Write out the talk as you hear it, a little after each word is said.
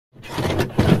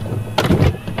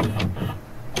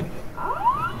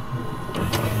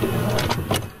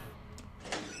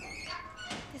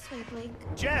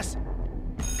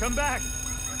come back.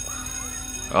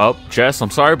 Oh, Jess,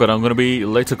 I'm sorry, but I'm gonna be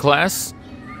late to class.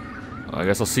 I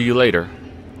guess I'll see you later.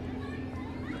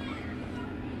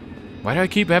 Why do I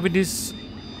keep having these?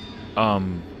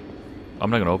 I'm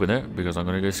not gonna open it because I'm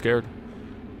gonna get scared.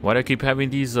 Why do I keep having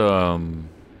these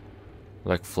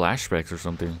like flashbacks or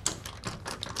something?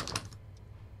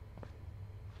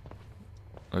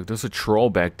 Like there's a troll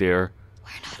back there.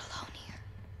 We're not alone here.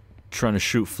 Trying to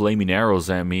shoot flaming arrows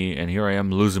at me, and here I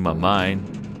am losing my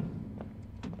mind.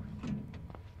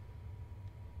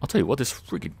 I'll tell you what, this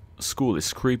freaking school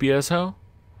is creepy as hell.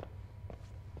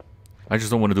 I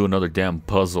just don't want to do another damn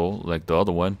puzzle like the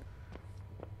other one,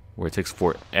 where it takes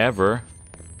forever.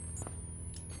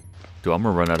 Dude, I'm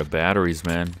gonna run out of batteries,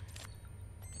 man.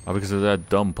 All because of that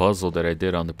dumb puzzle that I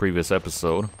did on the previous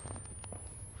episode.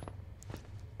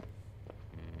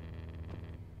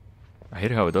 I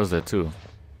hate how it does that too.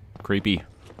 Creepy.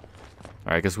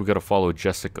 Alright, I guess we gotta follow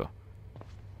Jessica.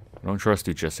 I don't trust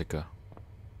you, Jessica.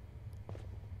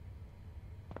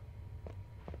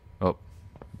 Oh,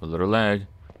 a little lag.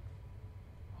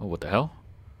 Oh, what the hell?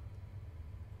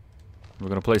 We're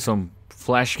gonna play some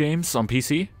Flash games on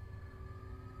PC.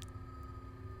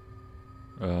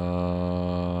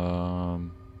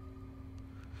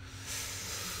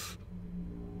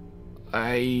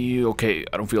 Okay,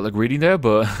 I don't feel like reading that,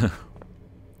 but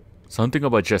something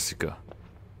about Jessica.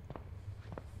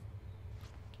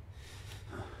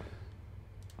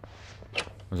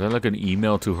 Was that like an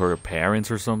email to her parents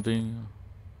or something?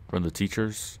 From the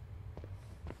teachers?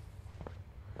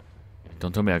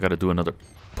 Don't tell me I gotta do another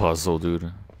puzzle,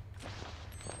 dude.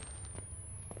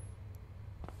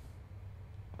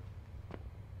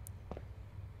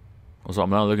 Also, I'm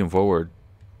not looking forward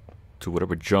to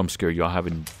whatever jump scare y'all have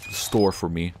in store for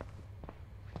me.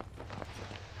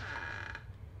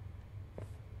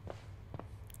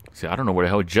 See, I don't know where the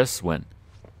hell Jess went.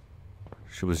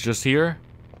 She was just here.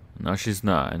 Now she's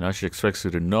not. And now she expects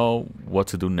you to know what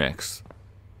to do next.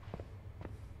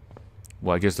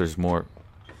 Well, I guess there's more.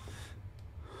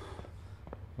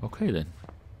 Okay, then.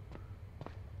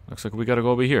 Looks like we gotta go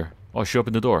over here. Oh, she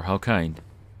opened the door. How kind.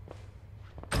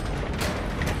 What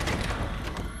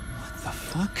the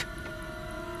fuck?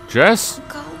 Jess?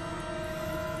 Go.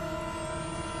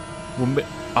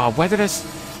 Well, why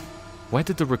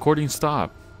did the recording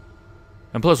stop?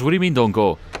 And plus, what do you mean don't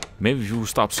go? Maybe if you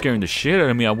stop scaring the shit out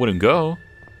of me, I wouldn't go.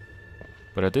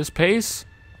 But at this pace,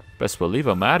 best believe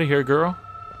I'm out of here, girl.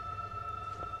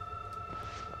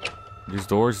 These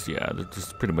doors? Yeah,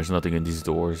 there's pretty much nothing in these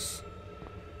doors.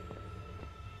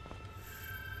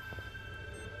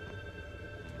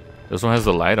 This one has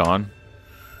the light on.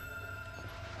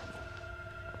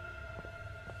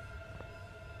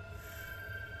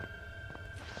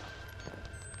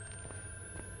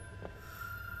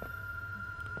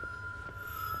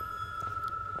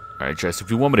 Alright, Jess, if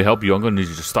you want me to help you, I'm gonna need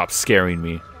you to stop scaring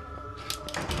me.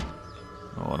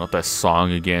 Oh, not that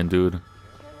song again, dude.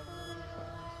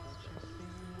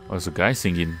 Oh, there's a guy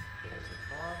singing.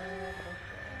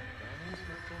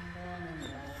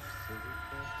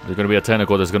 There's gonna be a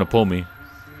tentacle that's gonna pull me.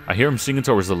 I hear him singing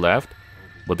towards the left,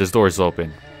 but this door is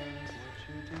open.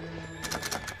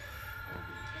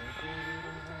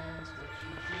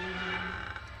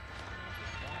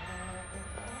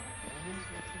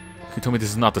 You told me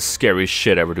this is not the scariest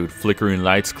shit ever, dude. Flickering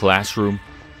lights, classroom.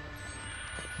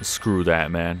 Screw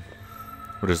that, man.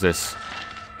 What is this?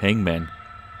 Hangman.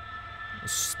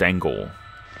 Stangle.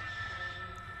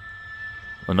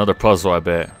 Another puzzle, I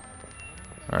bet.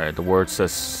 Alright, the word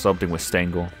says something with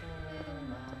Stangle.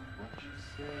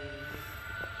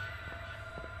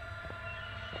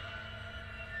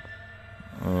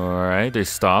 Alright, they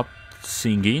stopped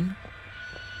singing.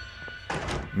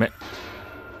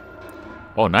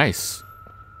 Oh, nice.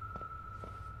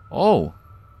 Oh,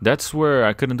 that's where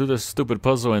I couldn't do this stupid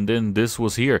puzzle and then this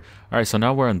was here. Alright, so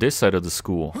now we're on this side of the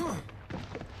school.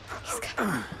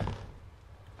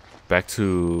 Back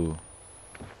to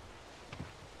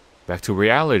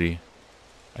reality.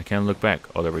 I can't look back.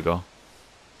 Oh, there we go.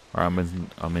 Alright,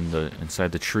 I'm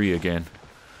inside the tree again.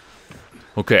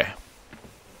 Okay.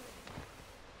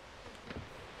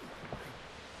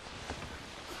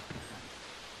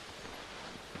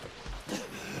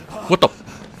 What the?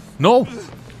 No!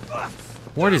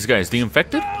 What are these guys? The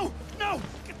infected? No! No!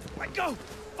 Let go!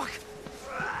 Fuck!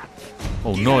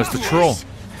 Oh no, it's the troll.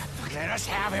 Let us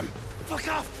have him! Fuck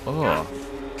off! Oh.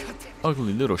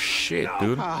 Ugly little shit,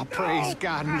 dude. Oh, praise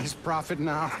God and his prophet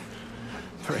now.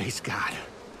 Praise God.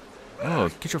 Oh,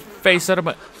 get your face out of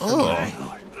my...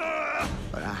 Oh.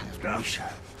 But I have to be sure.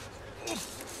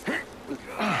 What's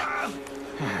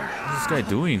this guy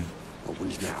doing? Open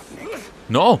his mouth, Nick.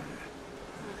 No!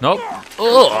 Nope.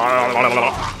 Ugh.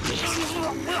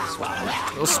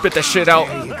 We'll spit that shit out.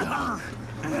 There you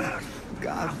go.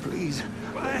 God, please.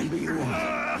 Let me be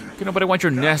one. Can nobody want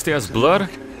your nasty ass blood?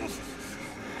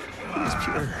 He's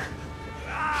pure.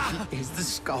 He is the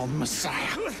Skull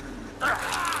Messiah.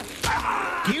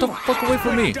 Get the fuck away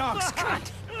from me. Dog's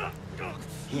cunt.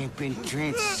 He ain't been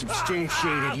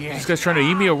transubstantiated yet. This guy's trying to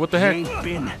eat me or what the He heck? ain't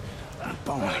been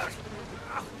born.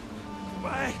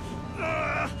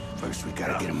 First, we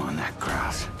gotta get him on that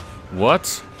cross.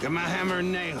 What? Get my hammer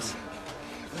and nails.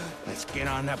 Let's get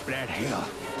on up that hill.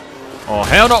 Oh,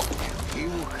 hell no. He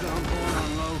will come born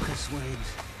on locust wings.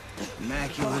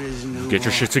 Immaculate as new. Get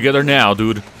your shit together now,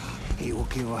 dude. He will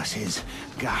give us his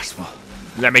gospel.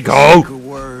 Let me go. The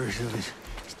words of his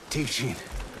teaching.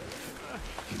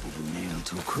 He will be nailed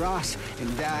to a cross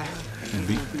and die, and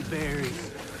he will be buried.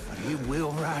 But he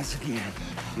will rise again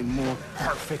in more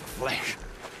perfect flesh.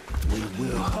 We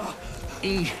will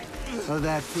eat of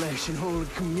that flesh in holy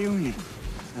communion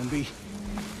and be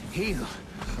healed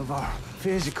of our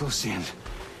physical sins.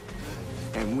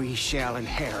 And we shall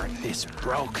inherit this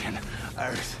broken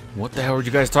earth. What the hell are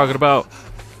you guys talking about?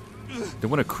 They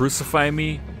want to crucify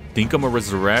me? Think I'm gonna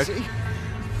resurrect? See?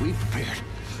 We prepared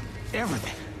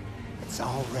everything. It's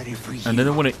all ready for you. And then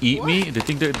they want to eat me? They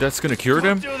think that that's gonna cure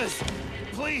them? Do this,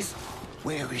 please.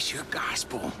 Where is your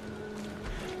gospel?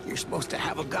 You're supposed to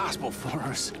have a gospel for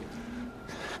us.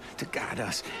 To guide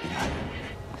us in our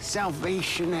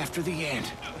salvation after the end.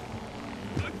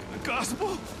 The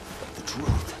gospel? The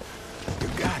truth.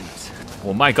 Your guidance.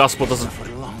 Well, my gospel doesn't. For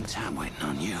a long time waiting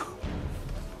on you.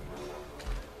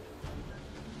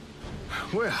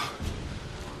 Well,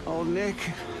 old Nick,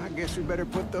 I guess we better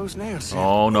put those nails in.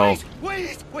 Oh no.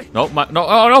 Wait. No, no,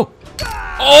 oh no.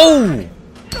 Oh!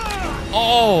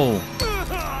 Oh!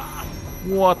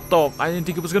 What the? I didn't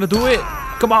think it was gonna do it.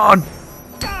 Come on!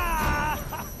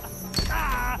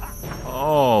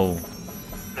 Oh.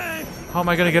 How am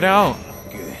I gonna get out?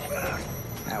 Good.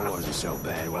 That wasn't so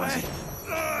bad, was it?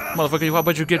 Motherfucker, how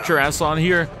about you get your ass on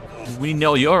here? We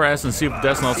nail your ass and see if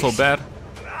that's not so bad.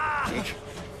 Nick,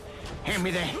 hand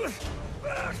me that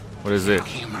What is it?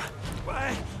 camera.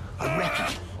 A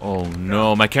record. Oh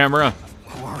no, my camera. Of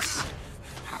course.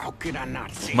 How could I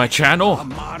not see? My A channel.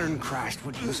 modern Christ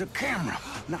would use a camera,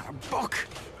 not a book.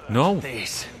 No.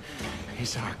 This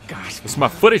is our gospel. It's my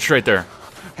footage right there.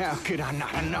 How could I not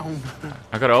have known?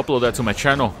 I gotta upload that to my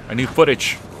channel. I need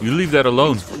footage. You leave that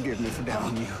alone. Forgive me for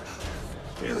doubting you.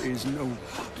 There is no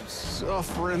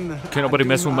suffering that Can't nobody I do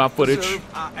mess with not my footage. deserve.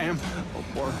 I am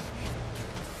a worm,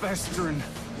 festering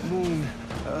moon.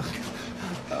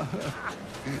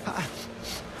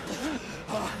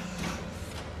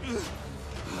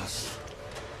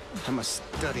 I must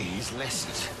study his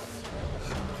lessons.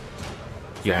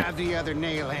 Yeah. Grab the other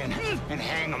nail in and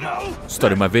hang him up.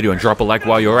 Study my video and drop a like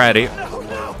while you're at it.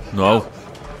 No.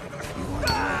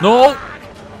 No.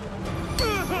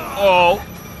 Oh.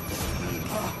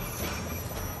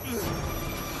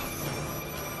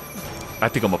 I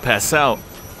think I'm gonna pass out.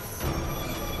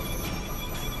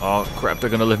 Oh crap, they're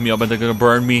gonna lift me up and they're gonna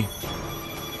burn me.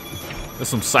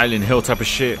 That's some Silent Hill type of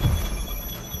shit.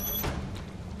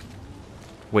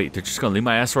 Wait, they're just gonna leave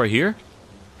my ass right here?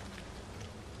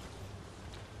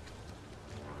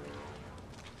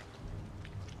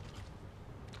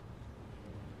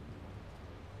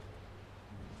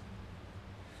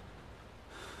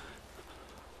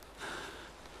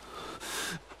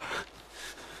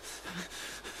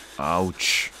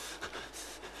 Ouch.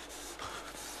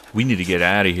 We need to get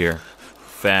out of here.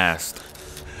 Fast.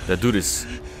 That dude is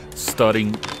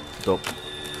studying the...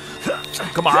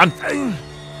 Come on!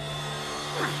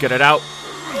 Get it out.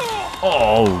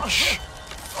 Ouch.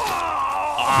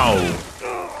 Ow.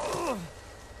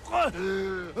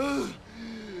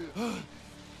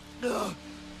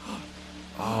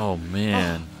 Oh,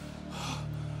 man.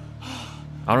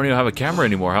 I don't even have a camera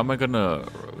anymore. How am I gonna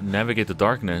navigate the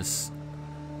darkness?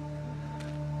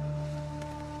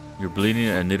 You're bleeding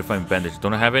and need to find bandage.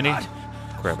 Don't I have any?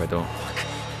 Crap, I don't.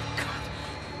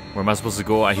 Where am I supposed to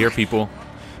go? I hear people.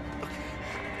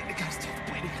 I gotta stop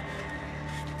the bleeding.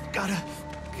 Gotta.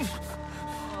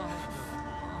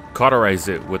 Cauterize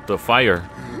it with the fire.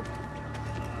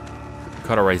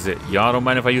 Cauterize it. Y'all don't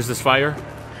mind if I use this fire?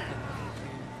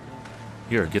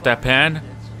 Here, get that pan.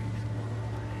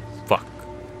 Fuck.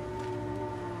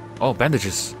 Oh,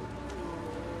 bandages.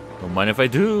 Don't mind if I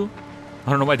do. I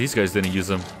don't know why these guys didn't use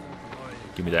them.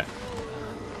 Give me that.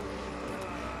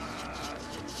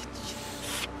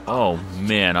 Oh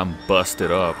man, I'm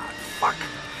busted up. Fuck.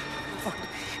 Fuck.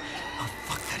 Oh,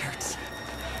 fuck, that hurts.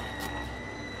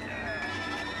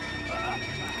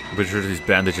 I'm pretty sure these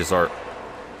bandages are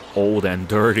old and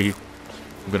dirty.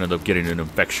 I'm gonna end up getting an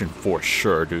infection for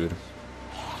sure, dude.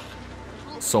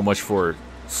 So much for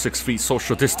 6 feet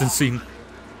social distancing.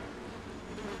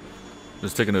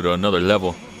 Just taking it to another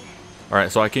level.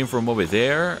 Alright, so I came from over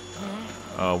there.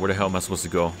 Where the hell am I supposed to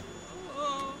go?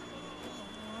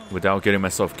 Without getting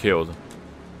myself killed.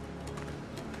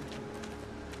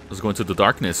 Let's go into the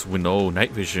darkness with no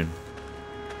night vision.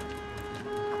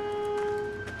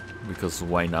 Because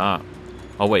why not?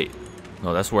 Oh wait,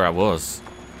 no, that's where I was.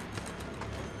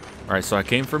 Alright, so I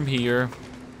came from here.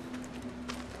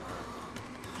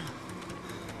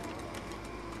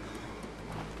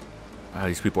 Ah,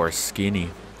 these people are skinny.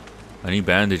 I need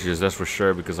bandages, that's for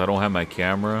sure, because I don't have my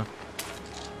camera.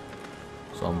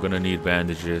 So I'm gonna need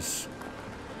bandages.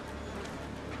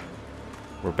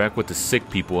 We're back with the sick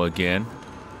people again.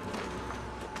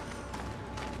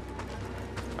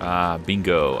 Ah,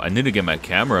 bingo. I need to get my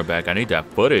camera back. I need that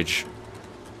footage.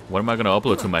 What am I going to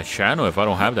upload to my channel if I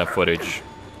don't have that footage?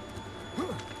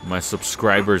 My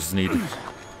subscribers need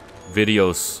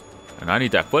videos, and I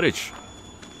need that footage.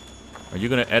 Are you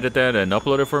going to edit that and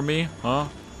upload it for me? Huh?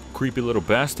 Creepy little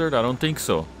bastard? I don't think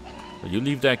so. You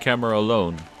leave that camera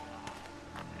alone.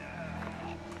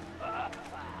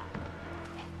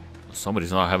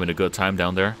 Somebody's not having a good time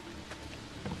down there.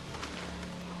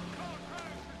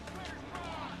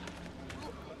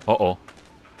 Uh-oh.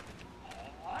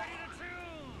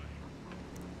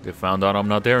 They found out I'm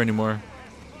not there anymore.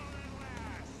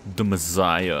 The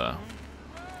Messiah.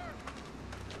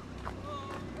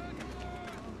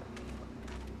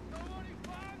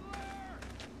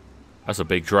 That's a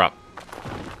big drop.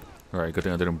 Alright, good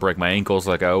thing I didn't break my ankles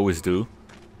like I always do.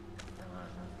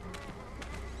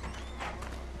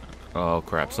 Oh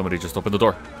crap, somebody just opened the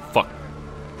door. Fuck.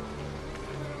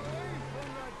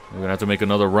 We're gonna have to make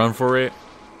another run for it.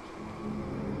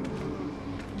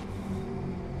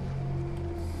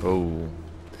 Oh.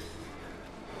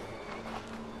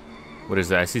 What is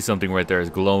that? I see something right there. It's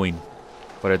glowing.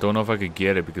 But I don't know if I could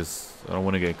get it because I don't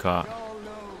want to get caught.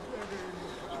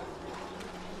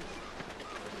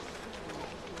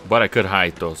 But I could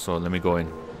hide though, so let me go in.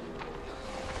 Is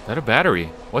that a battery?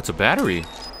 What's a battery?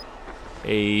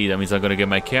 Hey, that means I'm gonna get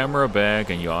my camera back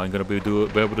and y'all ain't gonna be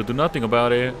able to do nothing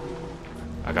about it.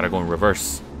 I gotta go in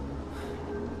reverse.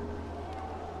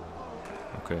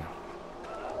 Okay.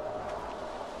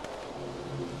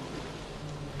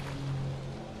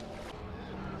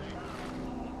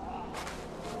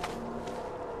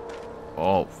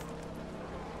 Oh.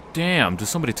 Damn, dude,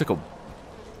 somebody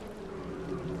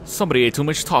ate too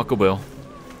much Taco Bell.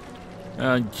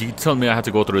 You telling me I have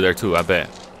to go through there too, I bet.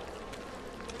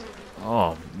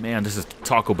 Oh, man, this is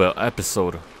Taco Bell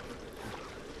episode.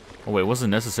 Oh, wait, it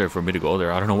wasn't necessary for me to go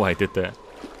there. I don't know why I did that.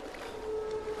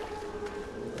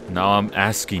 Now I'm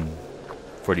asking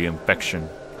for the infection.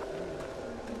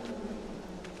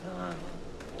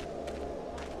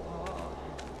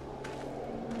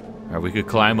 Alright, we could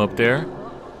climb up there.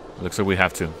 Looks like we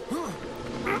have to.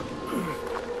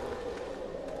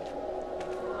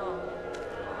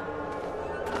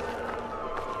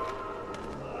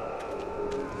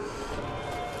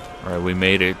 Alright, we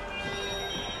made it.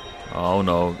 Oh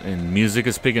no, and music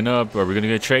is picking up. Are we gonna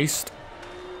get chased?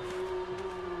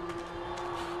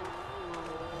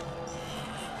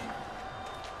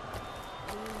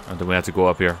 And then we have to go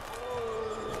up here.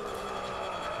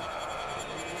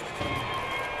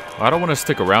 I don't want to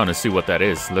stick around and see what that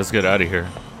is. Let's get out of here.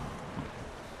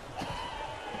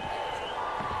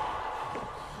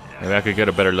 Maybe I could get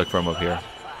a better look from up here.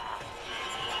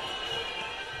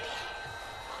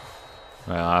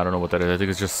 I don't know what that is. I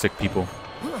think it's just sick people.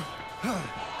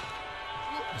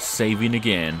 Saving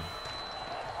again.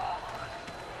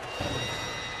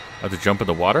 I have to jump in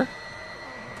the water?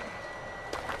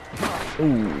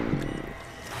 Ooh.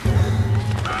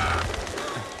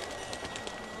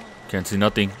 Can't see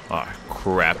nothing. Ah, oh,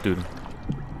 crap, dude.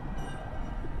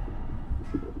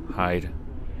 Hide.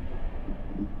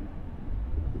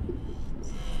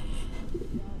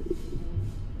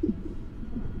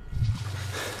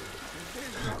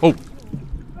 Oh!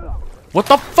 What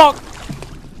the fuck?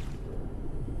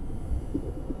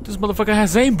 This motherfucker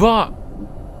has aimbot.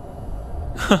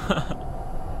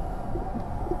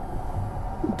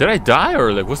 Did I die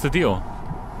or like what's the deal?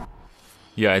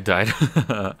 Yeah, I died.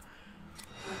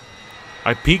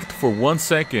 I peeked for 1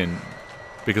 second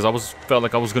because I felt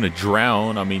like I was gonna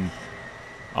drown. I mean,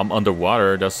 I'm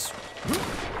underwater. That's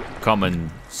common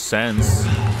sense.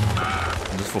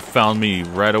 And this fool found me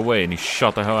right away and he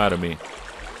shot the hell out of me.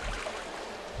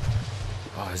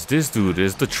 Oh, it's this dude.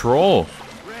 It's the troll.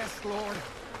 Rest, Lord.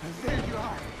 There you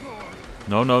are, Lord.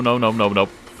 No, no, no, no, no, no.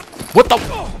 What the?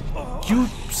 You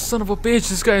son of a bitch.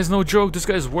 This guy is no joke. This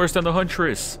guy is worse than the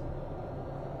Huntress.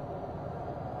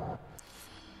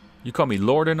 You call me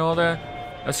Lord and all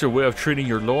that? That's your way of treating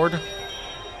your Lord?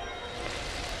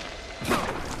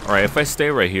 Alright, if I stay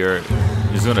right here,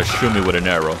 he's gonna shoot me with an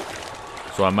arrow.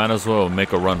 So I might as well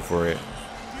make a run for it.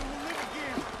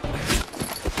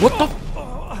 What the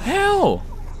hell?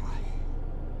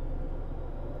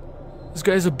 This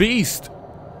guy's a beast.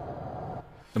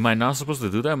 Am I not supposed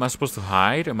to do that? Am I supposed to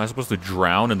hide? Am I supposed to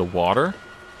drown in the water?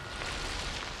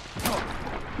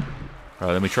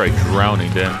 Alright, let me try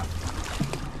drowning then.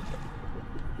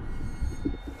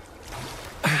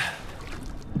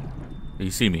 You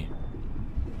see me.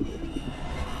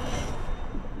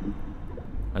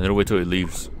 I need to wait till he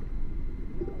leaves.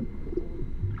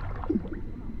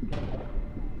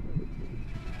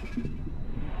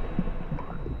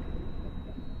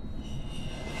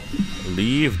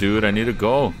 Leave, dude. I need to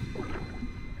go.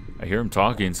 I hear him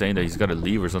talking, saying that he's got to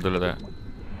leave or something like that.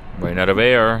 Running out of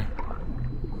air.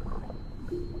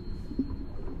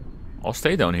 I'll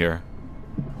stay down here.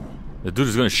 The dude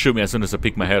is going to shoot me as soon as I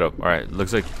pick my head up. Alright,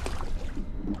 looks like...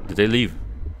 Did they leave?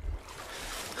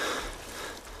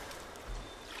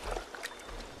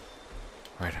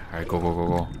 Alright, go, go, go,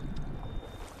 go.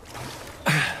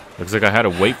 Looks like I had to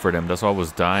wait for them. That's why I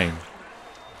was dying.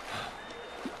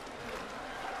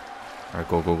 Alright,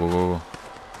 go, go, go, go, go.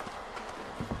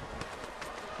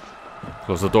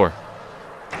 Close the door.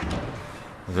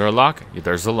 Is there a lock? Yeah,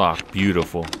 there's a lock.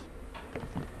 Beautiful.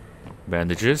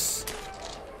 Bandages.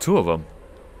 2 of them.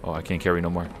 Oh, I can't carry no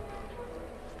more.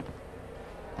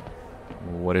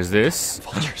 What is this?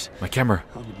 Vultures. My camera.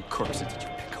 How many corpses did you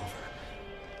pick over?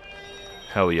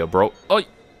 Hell yeah, bro. Oh,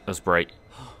 that's bright.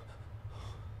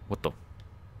 What the?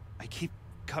 I keep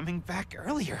coming back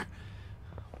earlier.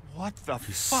 What the Are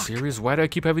you fuck? serious? Why do I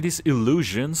keep having these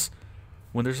illusions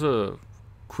when there's a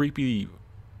creepy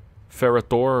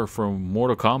Ferrator from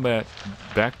Mortal Kombat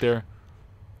back there?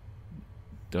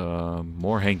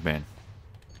 More Hangman.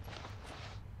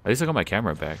 At least I got my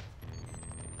camera back.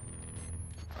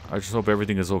 I just hope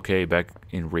everything is okay back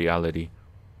in reality.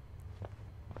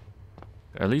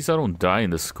 At least I don't die in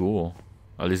the school.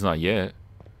 At least not yet.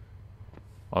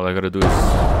 All I gotta do is...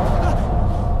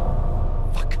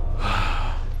 Fuck.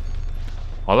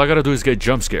 All I gotta do is get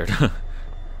jump scared.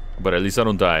 But at least I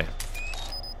don't die.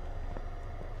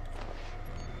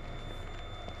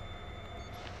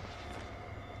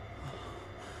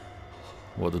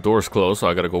 Well, the door's closed, so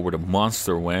I gotta go where the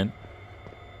monster went.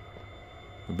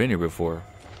 I've been here before.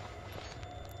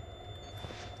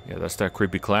 Yeah, that's that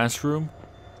creepy classroom.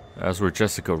 That's where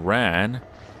Jessica ran.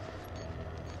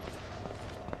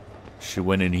 She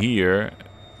went in here.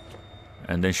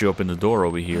 And then she opened the door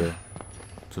over here.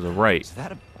 To the right. Is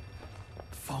that a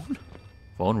phone?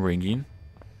 Phone ringing.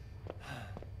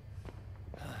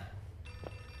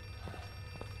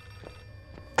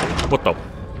 What the?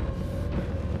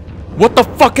 What the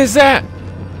fuck is that?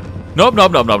 Nope,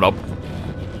 nope, nope, nope, nope.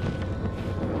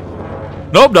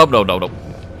 Nope, nope, nope, nope, nope.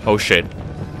 Oh shit.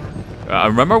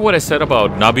 Remember what I said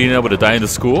about not being able to die in the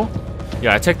school?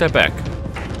 Yeah, I take that back.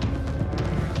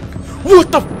 What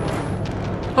the?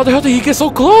 How the hell did he get so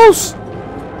close?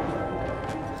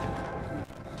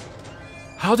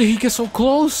 How did he get so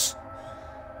close?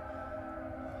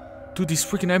 Dude, these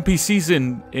freaking NPCs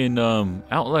in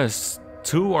Outlast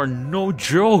 2 are no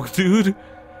joke, dude.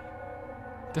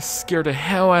 That scared the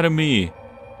hell out of me.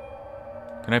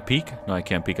 Can I peek? No, I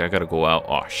can't peek. I gotta go out.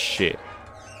 Oh shit.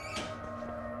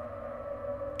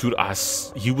 Dude,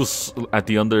 he was at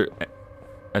the other.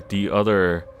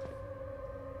 Did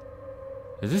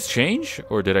this change?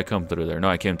 Or did I come through there? No,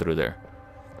 I came through there.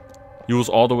 He was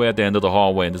all the way at the end of the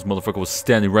hallway, and this motherfucker was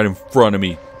standing right in front of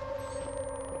me.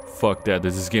 Fuck that.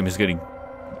 This game is getting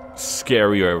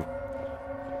scarier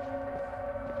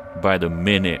by the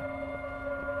minute.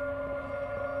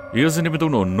 He doesn't even do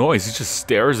no noise. He just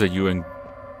stares at you and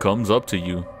comes up to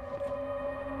you.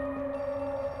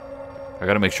 I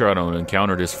gotta make sure I don't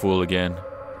encounter this fool again.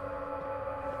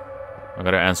 I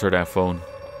gotta answer that phone.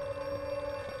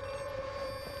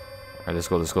 Alright, let's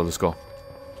go, let's go, let's go.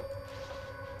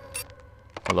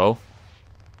 Hello?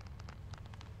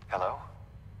 Hello?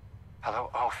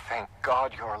 Hello? Oh, thank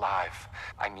God you're alive.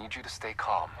 I need you to stay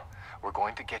calm. We're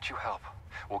going to get you help.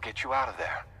 We'll get you out of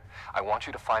there. I want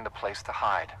you to find a place to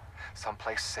hide.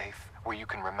 Someplace safe where you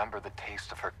can remember the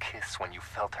taste of her kiss when you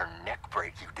felt her neck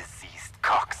break, you diseased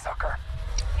cocksucker.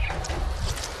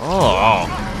 Oh.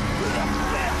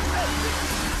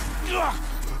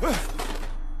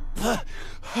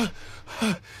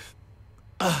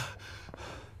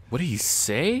 What did he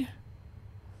say?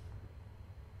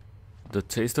 The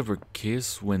taste of her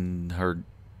kiss when her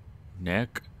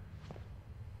neck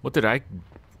What did I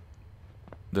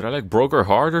like broke her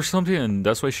heart or something, and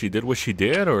that's why she did what she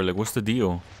did, or like what's the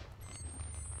deal?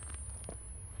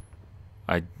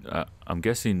 I'm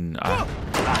guessing.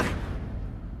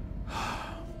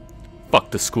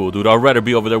 Fuck the school, dude. I'd rather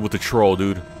be over there with the troll,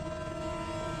 dude.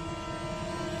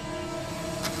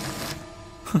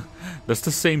 That's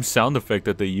the same sound effect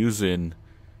that they use in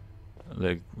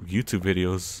like YouTube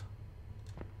videos.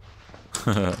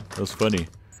 That was funny.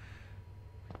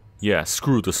 Yeah,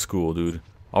 screw the school, dude.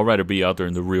 I'd rather be out there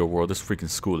in the real world. This freaking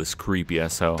school is creepy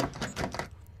as hell.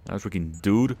 That freaking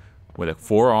dude with like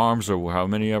 4 arms or how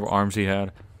many ever arms he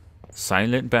had.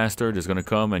 Silent bastard is gonna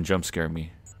come and jump scare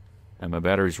me. And my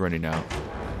battery's running out.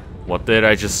 What did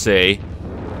I just say?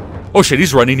 Oh shit,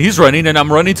 he's running, and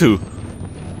I'm running too.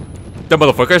 That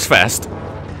motherfucker is fast.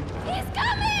 He's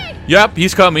coming! Yep,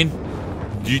 he's coming.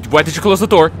 Why did you close the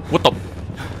door? What the?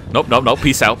 Nope, nope, nope.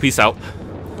 Peace out, peace out.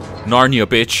 Narnia,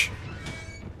 bitch.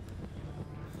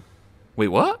 Wait,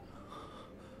 what?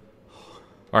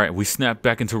 Alright, we snapped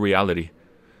back into reality.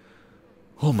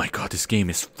 Oh my god, this game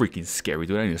is freaking scary,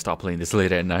 dude. I need to stop playing this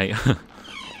late at night.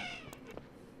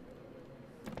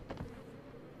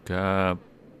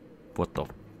 What the?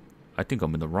 I think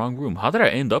I'm in the wrong room. How did I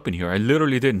end up in here? I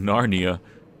literally did Narnia.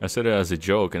 I said it as a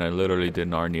joke, and I literally did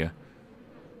Narnia.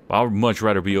 I would much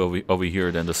rather be over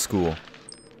here than the school.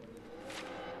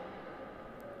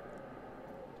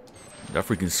 That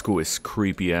freaking school is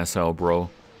creepy as hell, bro.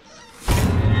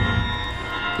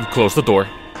 Close the door.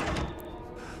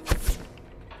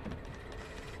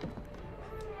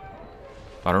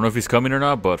 I don't know if he's coming or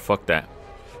not, but fuck that.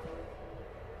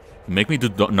 Make me do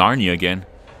Narnia again.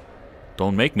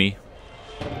 Don't make me.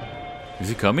 Is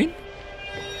he coming?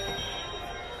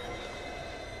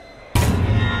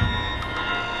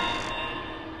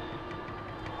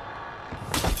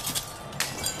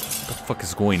 What the fuck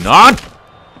is going on?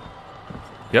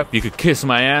 Yep, you could kiss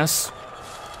my ass.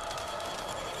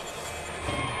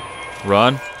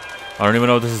 Run. I don't even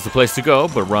know if this is the place to go,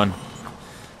 but run.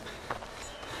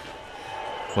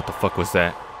 What the fuck was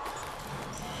that?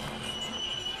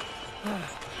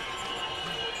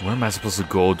 Where am I supposed to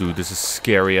go, dude? This is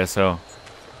scary as hell.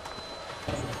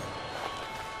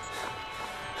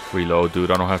 Reload,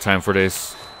 dude. I don't have time for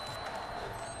this.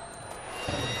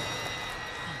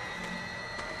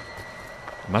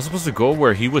 Am I supposed to go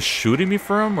where he was shooting me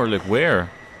from? Or like where?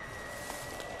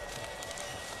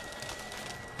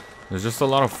 There's just a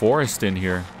lot of forest in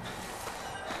here.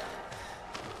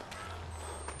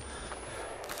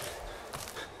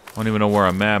 I don't even know where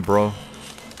I'm at, bro.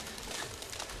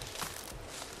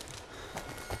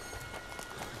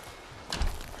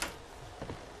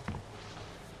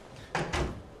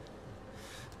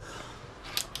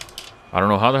 I don't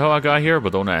know how the hell I got here,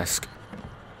 but don't ask.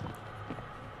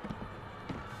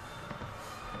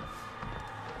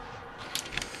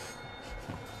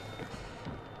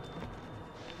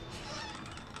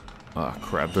 Oh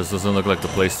crap, this doesn't look like the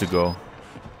place to go.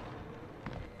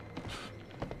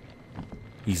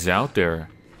 He's out there.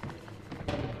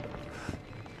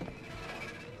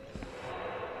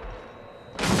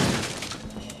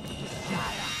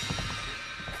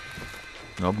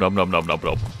 Nope, nope, nope, nope, nope,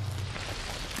 nope.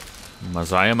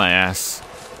 Messiah, my ass.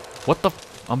 What the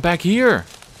f— I'm back here.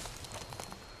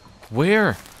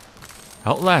 Where?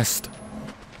 Outlast.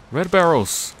 Red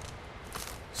barrels.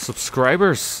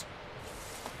 Subscribers.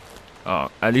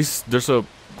 At least there's a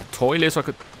toilet so I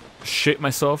could shit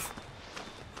myself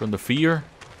from the fear.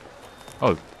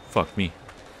 Oh, fuck me.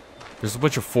 There's a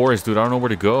bunch of forest, dude. I don't know where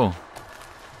to go.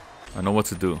 I know what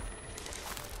to do.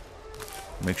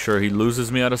 Make sure he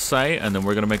loses me out of sight, and then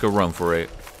we're gonna make a run for it.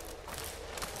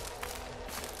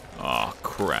 Oh,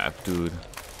 crap, dude.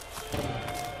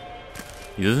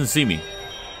 He doesn't see me.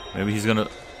 Maybe he's gonna...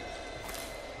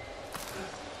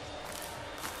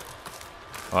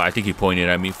 Oh, I think he pointed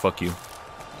at me. Fuck you.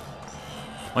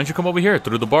 Why don't you come over here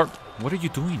through the bar? What are you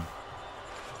doing?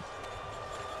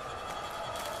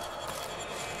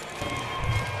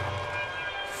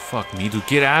 Fuck me, dude.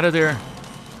 Get out of there.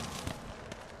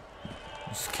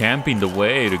 He's camping the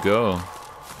way to go.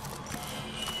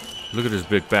 Look at this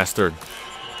big bastard.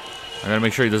 I gotta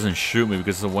make sure he doesn't shoot me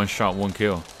because it's a one shot, one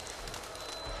kill.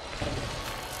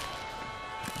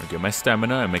 I get my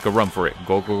stamina and make a run for it.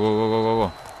 Go, go, go, go, go, go,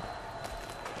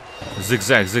 go.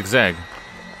 Zigzag, zigzag.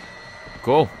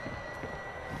 Go.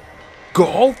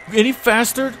 Go! Any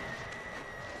faster?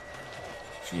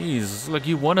 Jeez, it's like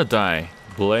you wanna die,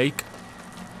 Blake.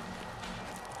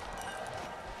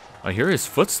 I hear his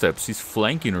footsteps. He's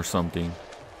flanking or something.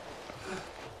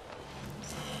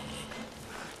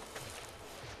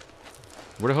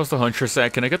 Where the hell's the huntress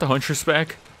at? Can I get the huntress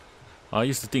back? I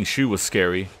used to think she was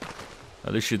scary.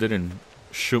 At least she didn't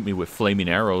shoot me with flaming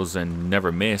arrows and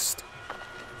never missed.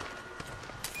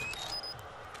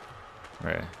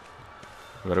 Alright.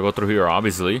 We gotta go through here,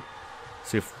 obviously.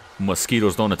 See if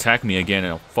mosquitoes don't attack me again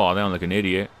and I'll fall down like an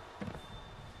idiot.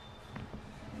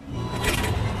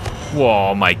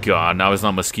 Whoa, my god. Now it's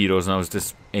not mosquitoes. Now it's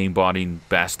this aimbotting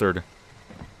bastard.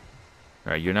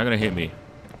 Alright, you're not gonna hit me.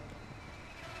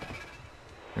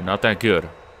 You're not that good.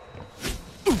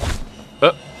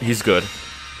 Oh, he's good.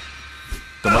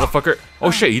 The motherfucker. Oh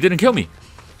shit, he didn't kill me.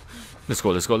 Let's go,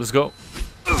 let's go, let's go.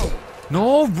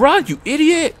 No, run, you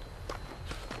idiot!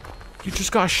 You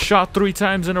just got shot 3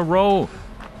 times in a row.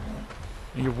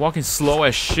 And you're walking slow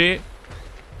as shit.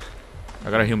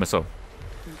 I gotta heal myself.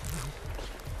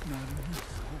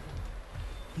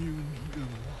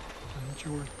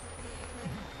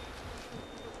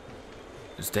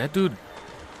 Is that dude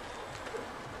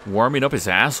warming up his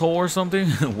asshole or something?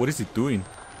 What is he doing?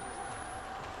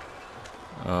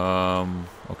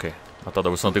 Okay. I thought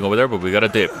there was something over there, but we got a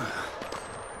dip.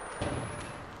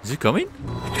 Is he coming?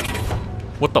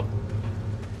 What the?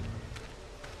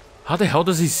 How the hell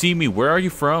does he see me? Where are you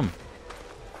from?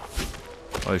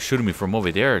 Oh, he's shooting me from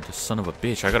over there. The son of a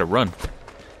bitch. I gotta run.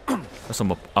 That's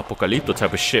some apocalypto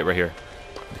type of shit right here.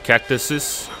 The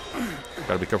cactuses.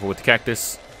 Gotta be careful with the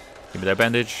cactus. Give me that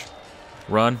bandage.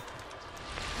 Run.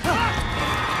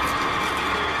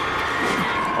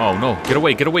 Oh no. Get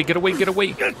away, get away, get away, get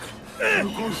away.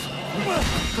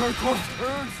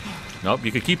 Nope,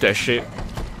 you can keep that shit.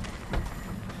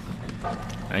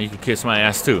 And you can kiss my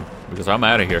ass too, because I'm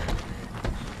out of here.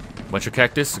 Bunch of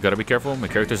cactus, gotta be careful. My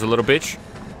character's a little bitch.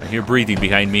 I hear breathing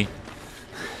behind me.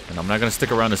 And I'm not gonna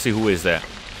stick around to see who is that.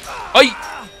 Ay!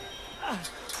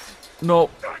 No.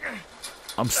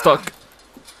 I'm stuck.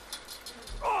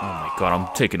 Oh my god, I'm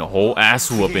taking a whole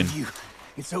ass whooping.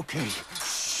 It's okay.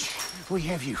 We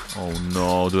have you. Oh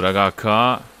no, dude, I got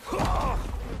caught.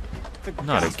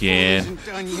 Not again. Isn't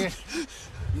done yet.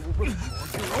 You will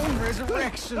report your own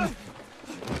resurrection.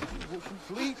 You will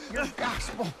complete your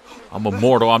gospel. I'm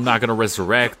immortal. I'm not gonna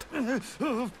resurrect.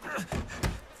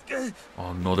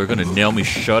 Oh no, they're gonna nail me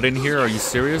shut in here. Are you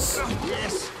serious?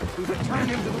 Yes, we return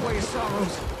him to the way of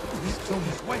sorrows. He's on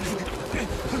his way.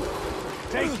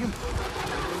 Take him.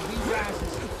 When he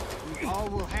rises, we all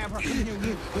will have our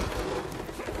communion.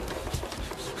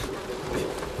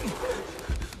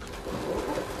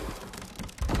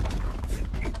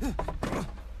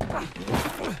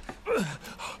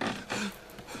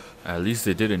 At least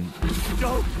they didn't.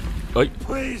 Don't. Ay.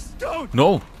 Please don't.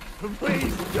 No.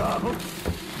 Please don't.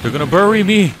 They're gonna bury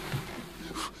me.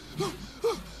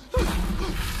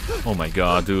 Oh my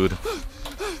god, dude.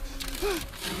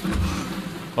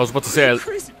 I was about to say.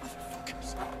 Crazy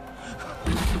motherfuckers.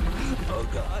 Oh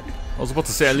god. I was about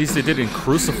to say at least they didn't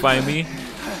crucify me.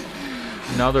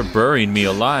 Now they're burying me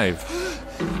alive.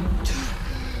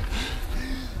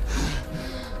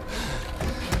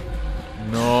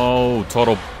 No,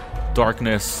 total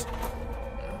darkness.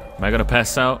 Am I gonna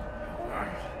pass out?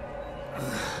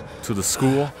 To the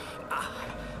school?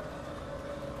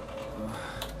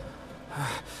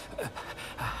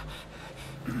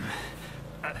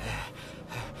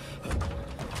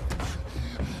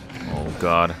 Oh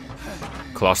god.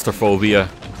 Claustrophobia.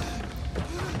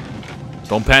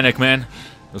 Don't panic, man.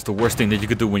 That's the worst thing that you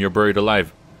could do when you're buried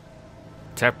alive.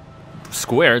 Tap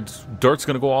square, dirt's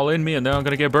gonna go all in me and then I'm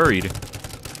gonna get buried.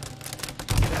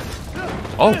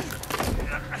 Oh!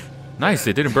 Nice,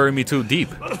 they didn't bury me too deep.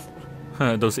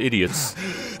 Those idiots.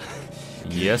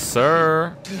 Yes,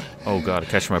 sir. Oh god, I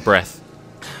catch my breath.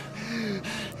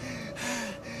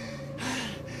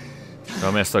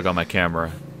 Oh, I still got my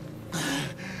camera.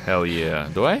 Hell yeah.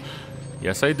 Do I?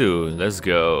 Yes, I do. Let's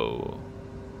go.